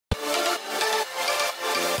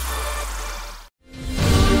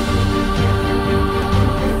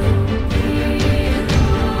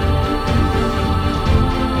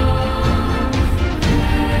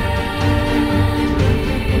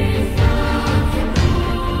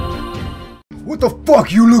the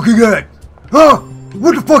fuck you looking at? Huh?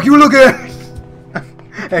 What the fuck you looking at?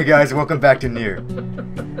 Hey guys, welcome back to NieR.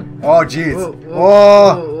 Oh jeez.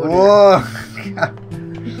 Whoa.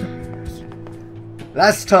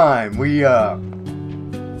 Last time we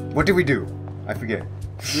what did we do? I forget.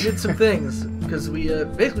 We did some things because we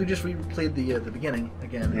basically just replayed the beginning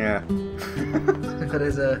again. Yeah. But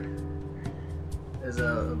as a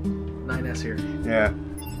 9S here. Yeah.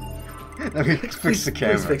 Let me fix the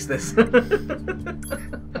camera. Please fix this.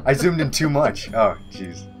 I zoomed in too much. Oh,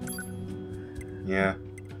 jeez. Yeah.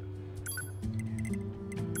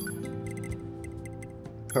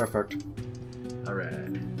 Perfect. All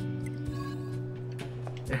right.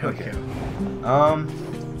 There Okay. we go.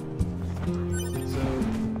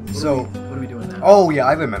 So what are we doing now? Oh yeah,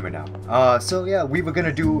 I remember now. So yeah, we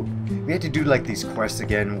had to do like these quests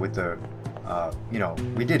again with the, you know,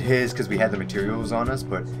 we did his because we had the materials on us,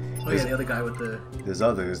 but oh yeah, the other guy with the. There's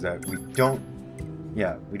others that we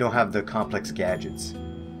don't have the complex gadgets.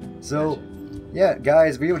 So yeah,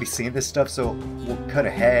 guys, we already seen this stuff, so we'll cut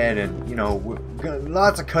ahead, and you know, we're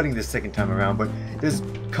lots of cutting this second time around, but there's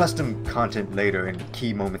custom content later and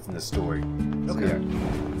key moments in the story. So, Okay. yeah,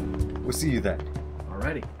 we'll see you then.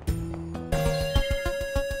 Alrighty.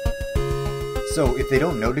 So if they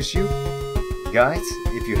don't notice you, guys,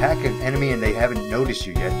 if you hack an enemy and they haven't noticed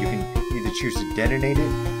you yet, you can either choose to detonate it,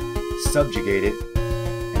 subjugate it,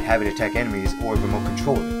 and have it attack enemies, or remote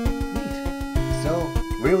control it. Neat. So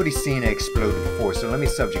we already seen it explode before, so let me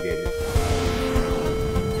subjugate it.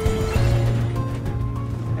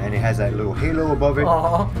 And it has that little halo above it,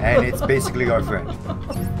 Aww. and it's basically our friend.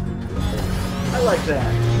 I like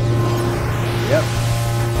that. Yep.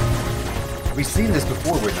 We've seen this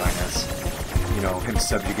before with 9S. You know, him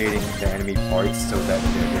subjugating the enemy parts so that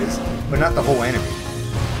there it is, but not the whole enemy.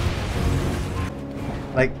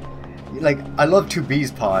 Like I love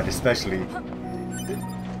 2B's pod especially.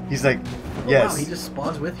 He's like, yes. Wow, he just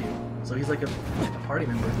spawns with you. So he's like a party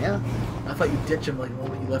member. Yeah. I thought you ditch him like the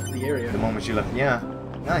moment you left the area. The moment you left, yeah.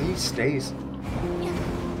 Nah, he stays.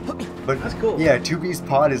 But that's cool. Yeah, 2B's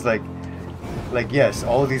pod is like yes,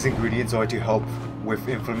 all of these ingredients are to help with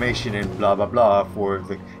inflammation and blah blah blah for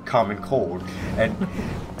the common cold, and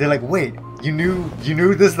they're like, wait, you knew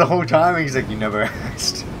this the whole time? And he's like, you never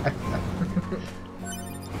asked.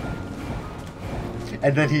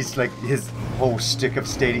 And then he's like, his whole shtick of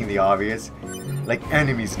stating the obvious, like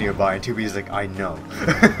enemies nearby, and 2B's like, I know.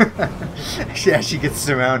 Yeah, she gets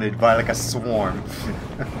surrounded by like a swarm.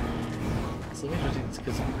 So interesting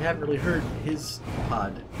because we haven't really heard his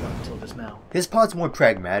pod up until just now. His pod's more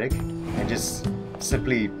pragmatic and just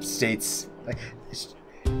simply states, like,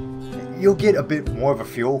 you'll get a bit more of a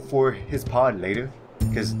feel for his pod later,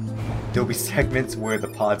 because there'll be segments where the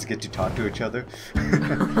pods get to talk to each other.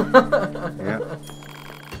 Yeah.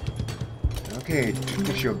 Okay,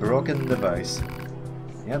 fix your broken device.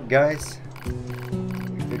 Yep, guys.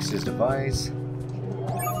 We fixed his device.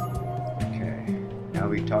 Okay. Now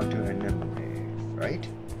we talk to an enemy, right?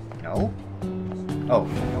 No? Oh,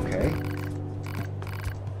 okay.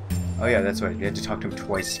 Oh yeah, that's right. You had to talk to him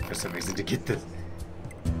twice for some reason to get this.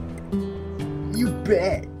 You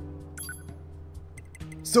bet!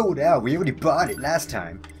 Sold out. We already bought it last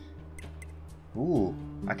time. Ooh,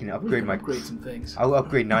 I can upgrade upgrade some things. I'll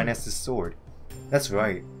upgrade 9S's sword. That's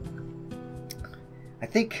right. I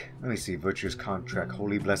think, let me see, Virtuous Contract,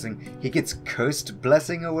 Holy Blessing. He gets Cursed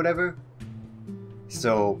Blessing or whatever.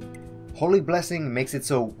 So, Holy Blessing makes it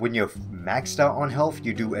so when you're maxed out on health,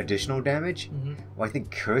 you do additional damage. Well, I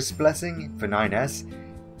think Cursed Blessing for 9S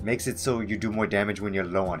makes it so you do more damage when you're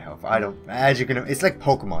low on health. I don't, as you can, it's like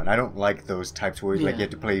Pokemon. I don't like those types where like you have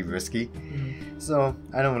to play risky. So,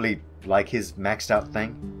 I don't really like his maxed out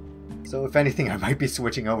thing. So, if anything, I might be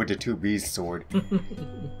switching over to 2B's sword.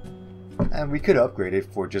 And we could upgrade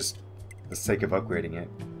it for just the sake of upgrading it.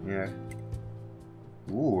 Yeah.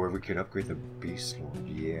 Ooh, or we could upgrade the Beast Lord.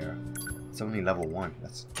 Yeah. It's only level 1.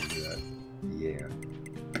 Let's do that. Yeah.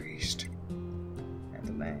 Beast. And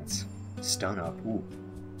the Lance. Stun up. Ooh.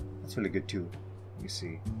 That's really good too. Let me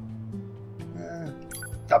see.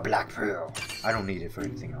 The Black Pearl. I don't need it for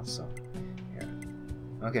anything else, so. Yeah.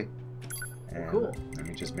 Okay. And cool. Let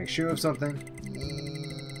me just make sure of something.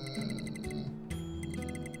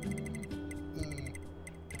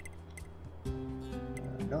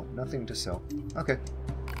 Nope, nothing to sell. Okay.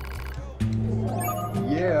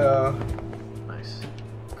 Yeah. Nice.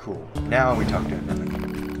 Cool. Now we talk to another.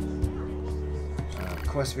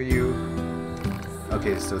 Quest for you.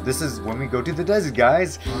 Okay, so this is when we go to the desert,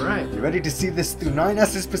 guys. Alright. You ready to see this through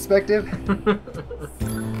 9S's perspective? You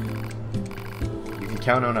can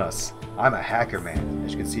count on us. I'm a hacker, man,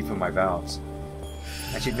 as you can see from my valves.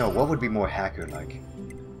 Actually, no. What would be more hacker-like?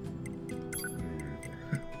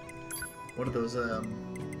 One of those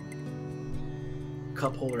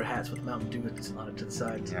cup holder hats with Mountain Dew on it to the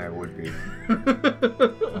sides. Yeah, it would be.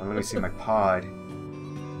 Well, let me see my pod.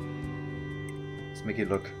 Let's make it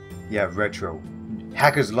look, yeah, retro.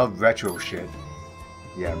 Hackers love retro shit.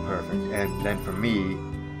 Yeah, perfect. And then for me,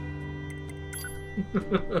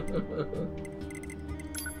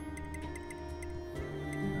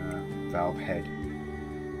 valve head,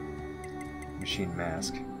 machine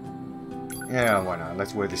mask. Yeah, why not?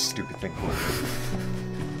 Let's wear this stupid thing for it.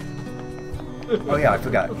 Oh yeah, I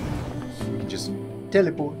forgot. We can just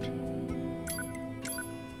teleport.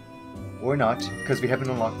 Or not, because we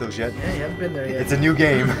haven't unlocked those yet. Yeah, you haven't been there yet. It's a new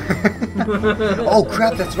game. Oh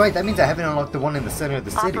crap, that's right. That means I haven't unlocked the one in the center of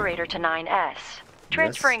the city. Operator to 9S.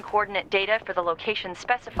 Transferring coordinate data for the location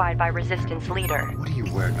specified by Resistance leader. What are you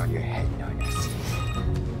wearing on your head, 9S?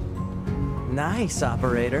 Nice,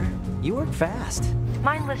 operator. You work fast.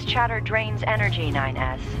 Mindless chatter drains energy,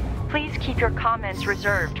 9S. Please keep your comments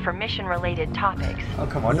reserved for mission-related topics. Oh,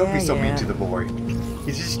 come on, don't be so mean to the boy.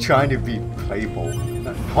 He's just trying to be playful.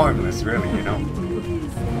 Not harmless, really, you know?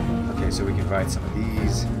 Okay, so we can ride some of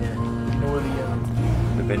these. Yeah. You know where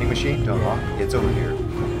the vending machine to unlock? It's over here.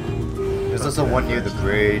 There's also one near the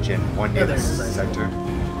bridge and one near the sector.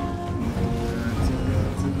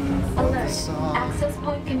 Alert. Access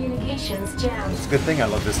point communications jammed. It's a good thing I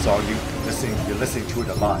love this song. You're listening to it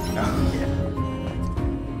a lot, you know? Yeah.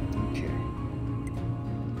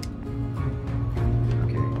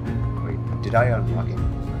 Did I unlock it?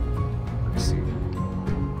 Let's see.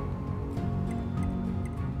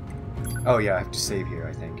 Oh yeah, I have to save here,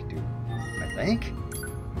 I think, dude. I think?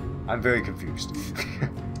 I'm very confused.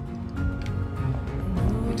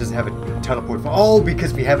 It doesn't have a teleport function. Oh,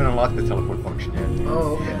 because we haven't unlocked the teleport function yet.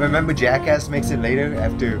 Oh, okay. Remember Jackass makes it later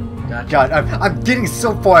after... Gotcha. God, I'm getting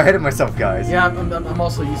so far ahead of myself, guys. Yeah, I'm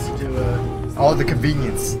also used to... all the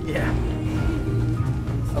convenience. Yeah.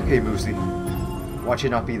 Okay, Moosey. Watch it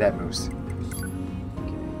not be that moose.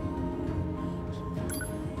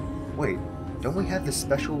 Wait, don't we have the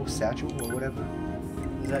special satchel or whatever?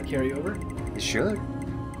 Does that carry over? It should.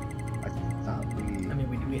 I thought we... I mean,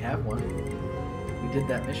 we have one. We did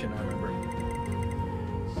that mission, I remember.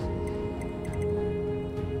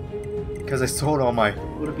 Because I sold all my...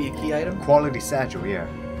 Would it be a key item? Quality satchel, yeah.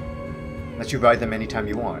 Let you ride them anytime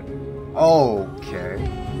you want. Okay.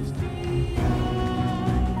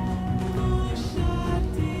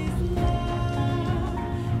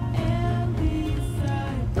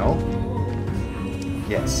 No?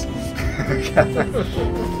 Yes.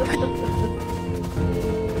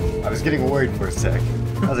 I was getting worried for a sec.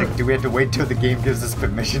 I was like, do we have to wait till the game gives us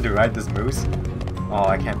permission to ride this moose? Oh,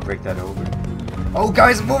 I can't break that over. Oh,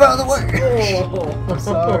 guys, move out of the way! Oh. I'm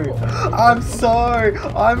sorry. I'm sorry.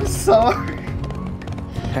 I'm sorry.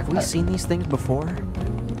 Have we seen these things before?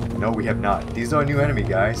 No, we have not. These are a new enemy,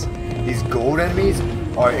 guys. These gold enemies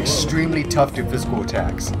are extremely tough to physical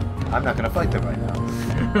attacks. I'm not gonna fight them right now.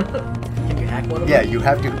 Can you hack one of them? Yeah, you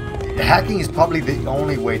have to. Hacking is probably the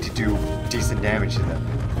only way to do decent damage to them.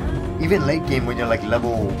 Even late game when you're like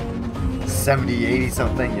level 70, 80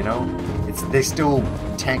 something, you know, they still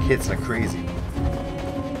tank hits like crazy.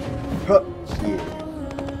 Huh. Yeah.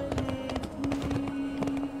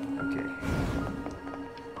 Okay.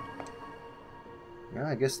 Yeah,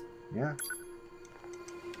 I guess. Yeah.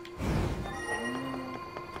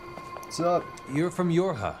 What's up? You're from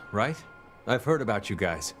Yorha, right? I've heard about you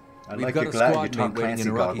guys. I'd We've like got your a Tom squad mate waiting Clancy in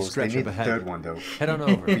a rocky goggles. They stretch need up the ahead. third one though. Head on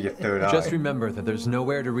over. For your third eye. Just remember that there's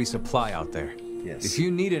nowhere to resupply out there. Yes. If you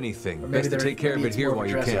need anything, maybe best to take care of maybe it it's here more while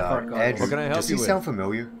you Jurassic can. Park goggles. Andrew, What can I help does you he with? sound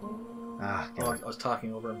familiar? Ah, Oh, God. I was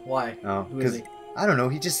talking over him. Why? Oh, Who is because he? I don't know.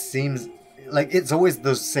 He just seems like it's always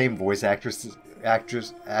those same voice actors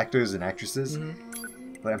and actresses.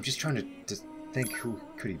 Mm-hmm. But I'm just trying to think who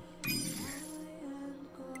could he be.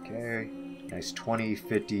 Okay, nice 20,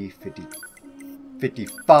 50, 50,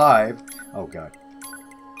 55. Oh God.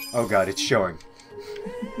 Oh God, it's showing.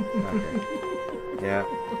 Okay. Yeah.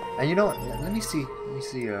 And you know what? Let me see.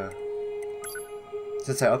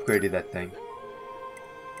 Since I upgraded that thing.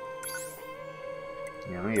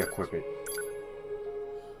 Yeah, let me equip it.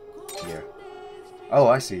 Here. Oh,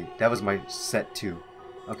 I see. That was my set 2.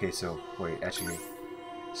 Okay, so, wait, actually.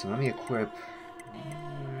 So let me equip...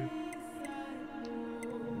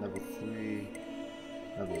 level 3...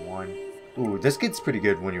 Level 1... Ooh, this gets pretty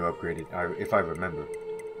good when you upgrade it, if I remember.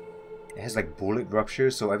 It has like bullet rupture,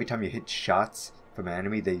 so every time you hit shots from an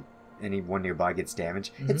enemy, anyone nearby gets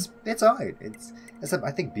damaged. It's alright.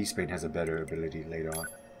 I think Beastbane has a better ability later on.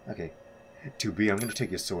 Okay. 2B, I'm gonna take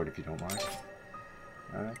your sword if you don't mind.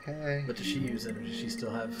 Okay. But does she use it, or does she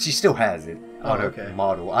still have... She still has it on her okay.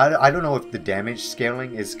 model. I don't know if the damage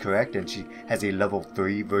scaling is correct and she has a level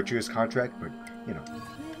 3 virtuous contract, but you know.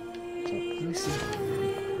 So, let me see.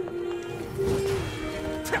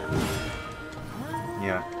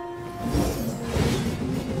 Yeah.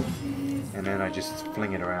 And then I just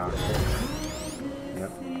fling it around.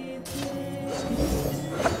 Yep.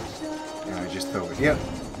 And I just throw it. Yep.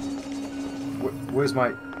 Where's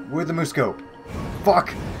the moose go?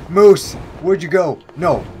 Fuck! Moose! Where'd you go?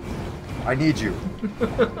 No! I need you. It's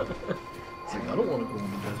like, I don't want to go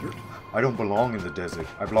in the desert. I don't belong in the desert.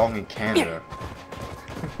 I belong in Canada.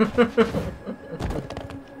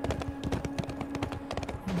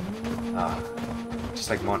 Just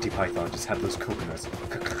like Monty Python, just have those coconuts.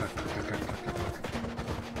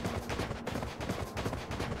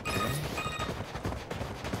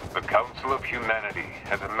 The Council of Humanity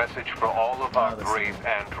has a message for all of our brave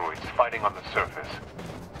androids fighting on the surface.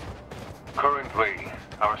 Currently,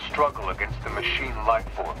 our struggle against the machine life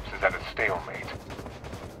forms is at a stalemate.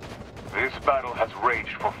 This battle has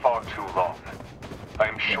raged for far too long. I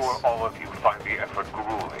am sure all of you find the effort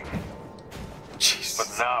grueling. Jesus. But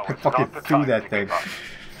now I it's fucking not the threw time that to thing. give up.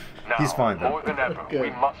 Now, He's fine though. more than ever, we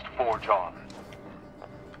must forge on.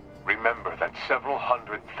 Remember that several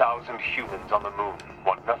 100,000 humans on the moon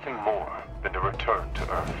want nothing more than to return to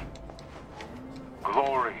Earth.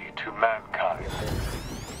 Glory to mankind.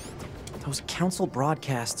 Those council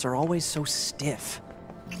broadcasts are always so stiff.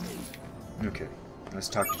 Okay, let's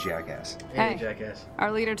talk to Jackass. Hey, Hey. jackass.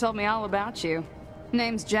 Our leader told me all about you.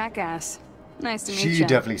 Name's Jackass. Nice to meet you. She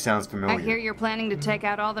definitely sounds familiar. I hear you're planning to take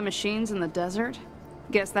out all the machines in the desert.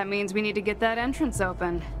 Guess that means we need to get that entrance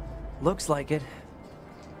open. Looks like it.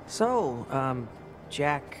 So,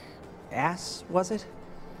 Jackass, was it?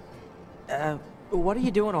 What are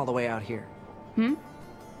you doing all the way out here?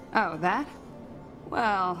 Oh, that?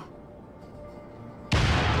 Well...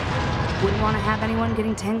 wouldn't want to have anyone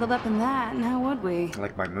getting tangled up in that, now would we?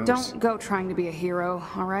 Like my moose. Don't go trying to be a hero,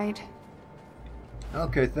 alright?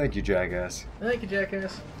 Okay, thank you, Jackass. Thank you,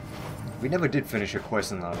 jackass. We never did finish a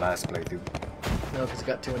quest in our last playthrough. No, because it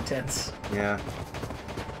got too intense. Yeah.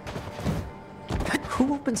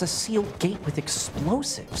 Who opens a sealed gate with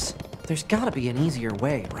explosives? There's gotta be an easier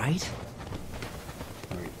way, right?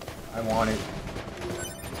 Wait, I want it.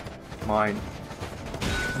 Mine.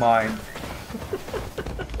 Mine.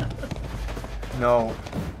 No.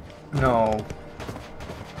 No.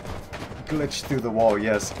 Glitch through the wall,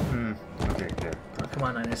 yes. Okay, there. Come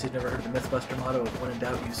on, Ines, you've never heard the Mythbuster motto of when in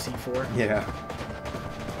doubt, use C4? Yeah.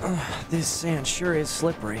 This sand sure is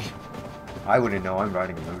slippery. I wouldn't know, I'm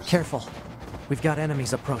riding a moose. Careful. We've got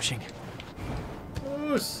enemies approaching.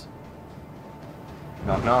 Moose!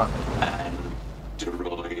 Knock knock.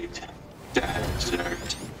 Android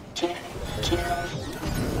desert. Get killed.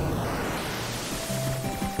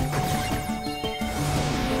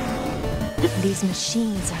 These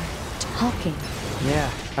machines are talking. Yeah,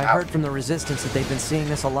 I heard from the Resistance that they've been seeing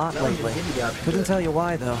this a lot No, you didn't lately. give me the option Couldn't to- tell you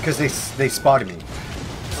why, though. Because they spotted me.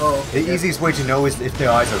 Oh, The okay. easiest way to know is if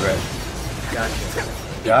their eyes are red. Gotcha.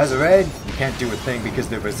 If their eyes are red, you can't do a thing because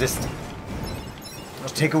they're resistant.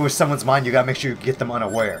 To take over someone's mind, you gotta make sure you get them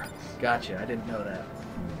unaware. Gotcha, I didn't know that.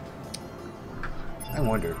 I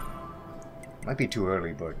wonder. Might be too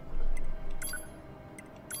early, but...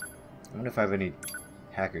 I wonder if I have any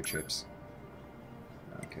hacker chips.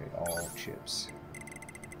 Okay, all chips.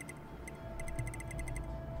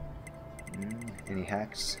 Any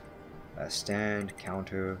hacks? Stand,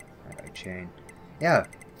 counter, anti-chain. Yeah,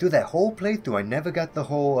 through that whole playthrough, I never got the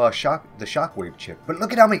whole shockwave chip. But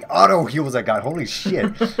look at how many auto heals I got. Holy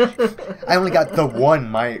shit! I only got the one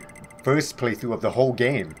my first playthrough of the whole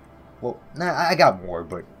game. Well, nah, I got more,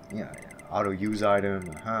 but yeah, auto use item.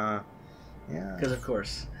 Yeah. Because of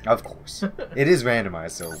course. Of course, it is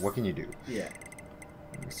randomized. So what can you do? Yeah.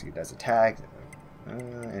 Let me see. That's attack,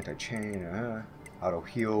 anti-chain, auto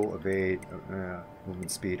heal, evade,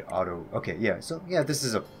 movement speed, auto. Okay, yeah. So yeah, this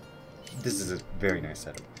is a very nice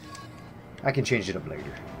setup. I can change it up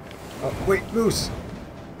later. Oh wait, moose.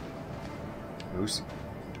 Moose.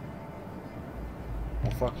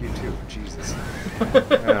 Well, fuck you too. Jesus.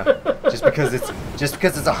 Just because it's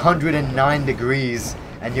 109 degrees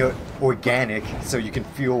and you're organic, so you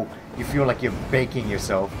feel like you're baking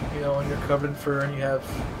yourself. You know, and you're covered in fur and you have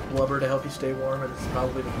blubber to help you stay warm, and it's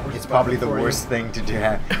probably the worst. It's probably the worst thing to do.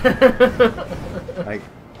 Like,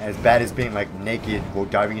 as bad as being like naked while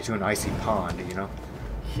diving into an icy pond, you know?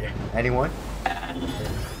 Yeah. Anyone?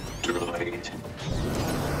 Android.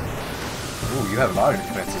 Ooh, you have a lot of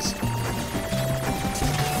defenses.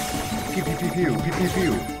 Pew pew pew pew pew pew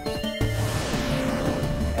pew.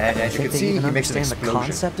 And as you Think can they see, even he makes an understand the explosion.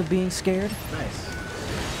 concept of being scared? Nice.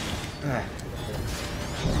 Ah.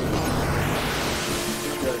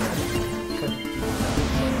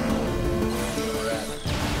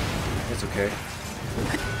 It's okay.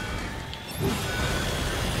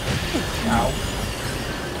 Ow.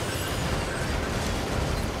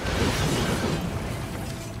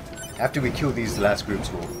 After we kill these last groups,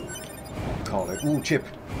 we'll call it. Ooh, chip.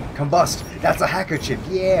 Combust. That's a hacker chip.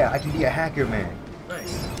 Yeah, I can be a hacker, man.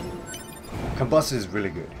 Nice. Combust is really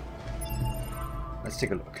good. Let's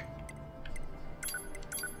take a look.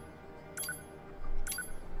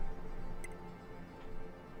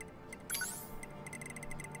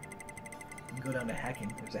 You can go down to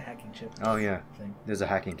hacking. There's a hacking chip. Oh yeah, thing. there's a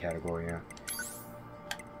hacking category, yeah.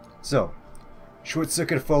 So, short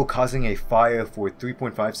circuit a foe causing a fire for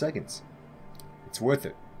 3.5 seconds. It's worth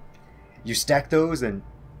it. You stack those and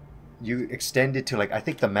you extend it to like, I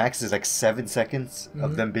think the max is like 7 seconds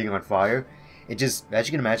of them being on fire. It just, as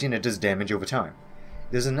you can imagine, it does damage over time.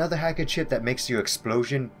 There's another hacker chip that makes your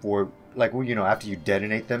explosion for, like, you know, after you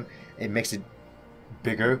detonate them, it makes it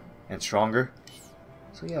bigger and stronger.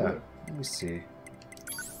 So yeah, let me see.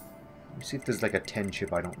 Let me see if there's like a 10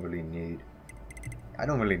 chip I don't really need. I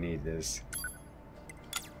don't really need this.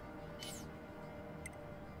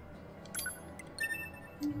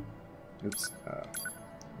 Oops,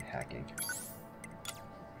 hacking.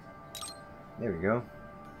 There we go.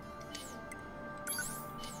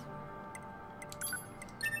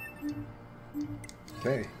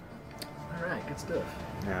 Okay. Alright, good stuff.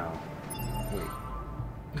 Now, wait.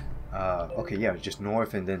 Okay, yeah, just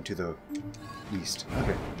north and then to the east.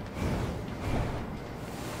 Okay.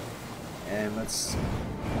 And let's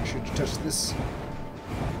make sure to touch this.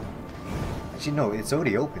 Actually, no, it's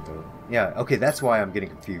already open though. Yeah, okay, that's why I'm getting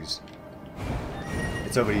confused.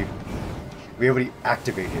 It's already... We already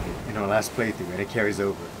activated it in our last playthrough and it carries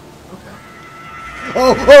over. Okay.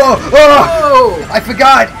 Oh! Oh! Oh! Oh! I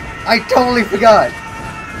forgot! I totally forgot!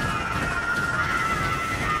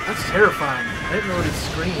 That's terrifying. I didn't know it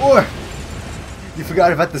screamed. Or you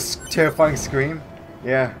forgot about the terrifying scream?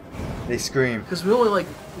 Yeah, they scream. Because we only like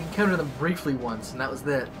encountered them briefly once, and that was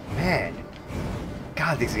that. Man,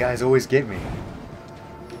 God, these guys always get me.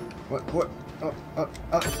 What? Oh.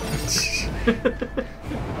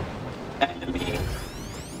 Enemy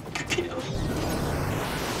kill.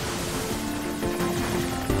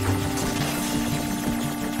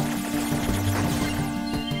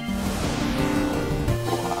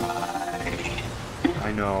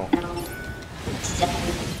 I know.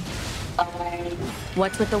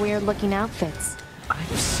 What's with the weird looking outfits?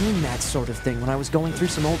 I've seen that sort of thing when I was going through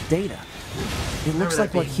some old data. It looks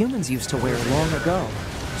like what humans used to wear long ago.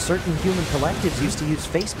 Certain human collectives used to use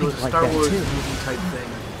face It was paint a like Star that Wars too. movie type thing,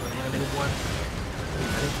 an animated one. I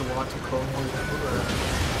think to watch a Clone Wars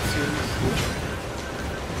series.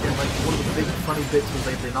 And like one of the big funny bits was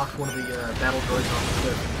they knocked one of the battle droids off the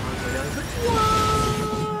cliff. And I was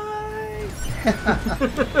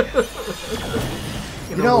like,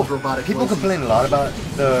 You know, robotic people voices. complain a lot about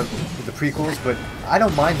the prequels, but I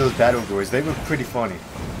don't mind those battle droids. They were pretty funny.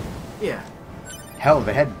 Yeah. Hell,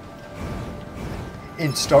 they had...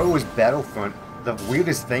 In Star Wars Battlefront, the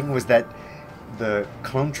weirdest thing was that the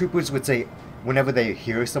clone troopers would say, whenever they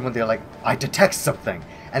hear someone, they're like, I detect something.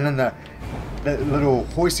 And then the little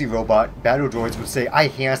horsey robot battle droids would say, I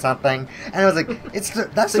hear something. And I was like,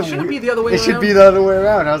 that's It shouldn't be the other way It should around. be the other way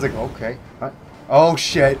around. And I was like, okay. What? Oh,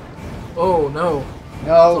 shit. Oh no.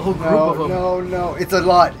 No, a whole group no, of 'em. no. It's a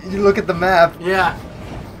lot. You look at the map. Yeah.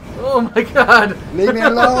 Oh my god. Leave me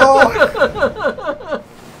alone.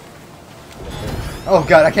 Oh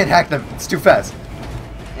god, I can't hack them. It's too fast.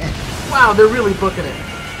 Wow, they're really booking it.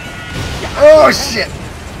 Oh shit!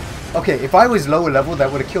 Okay, if I was lower level, that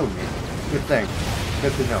would have killed me. Good thing.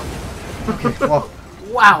 Good to know. Okay, well,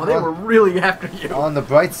 Wow, they were really after you. on the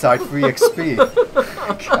bright side, free XP.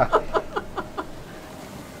 God.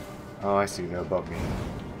 Oh, I see. They're above me.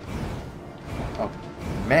 Oh,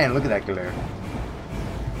 man, look at that glare.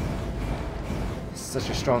 Such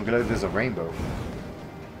a strong glare, there's a rainbow.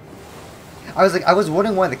 I was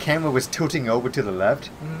wondering why the camera was tilting over to the left.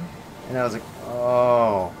 And I was like,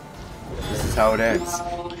 oh, this is how it ends.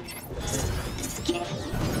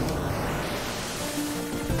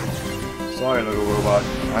 Sorry, little robot.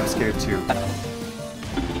 I'm scared too.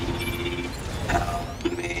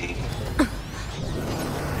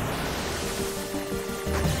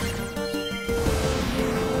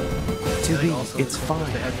 To be, it's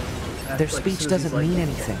fine. Their speech doesn't mean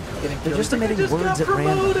anything. They're just emitting words at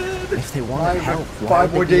random. If they want to help, why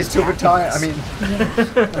 5 would more they be days to attacking retire. us? I mean,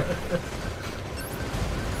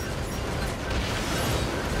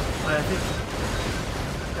 I think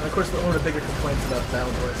of course, one of the bigger complaints about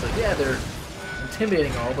battle droids, like, yeah, they're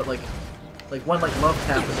intimidating all, but like one like love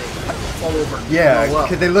tap and they fall over and Yeah, blow up.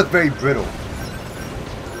 because they look very brittle. And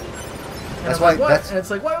That's I'm why. like, what? That's And it's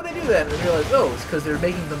like, why would they do that? And you realize, oh, it's because they're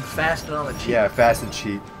making them fast and on the cheap. yeah, fast and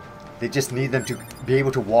cheap. They just need them to be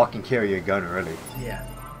able to walk and carry a gun, really. Yeah.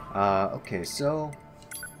 Okay, so.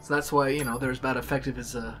 So that's why, you know, they're about effective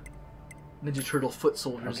as Ninja Turtle foot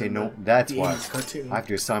soldiers. Okay, in no, the, that's the why. 80s cartoon. I have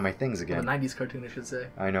to assign my things Or again. the 90s cartoon, I should say.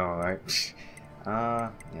 I know, right? Yeah,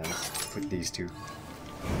 let's put these two.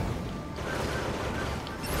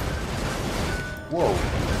 Whoa.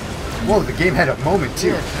 Whoa, the game had a moment, too.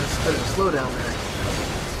 Yeah, there's a slowdown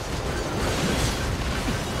there.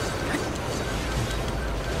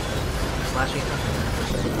 Slashing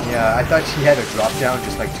it. Yeah, I thought she had a drop down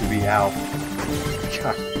just like to be out.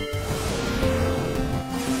 God.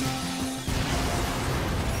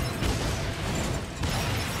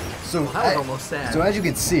 So, Well, that was almost sad. So as you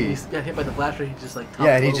can see, He got hit by the blaster, he just like toppled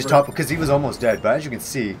yeah, and he over. just toppled because he was almost dead. But as you can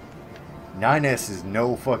see, 9S is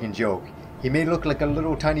no fucking joke. He may look like a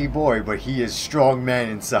little tiny boy, but he is strong man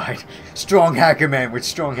inside. Strong hacker man with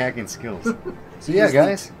strong hacking skills. So yeah,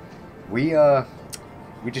 guys, we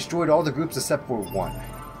destroyed all the groups except for one.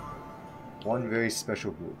 One very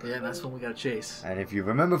special group. Yeah, and that's when we gotta chase. And if you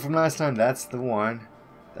remember from last time, that's the one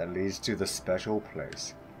that leads to the special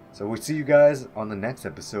place. So we'll see you guys on the next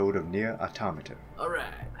episode of NieR Automata. Alright.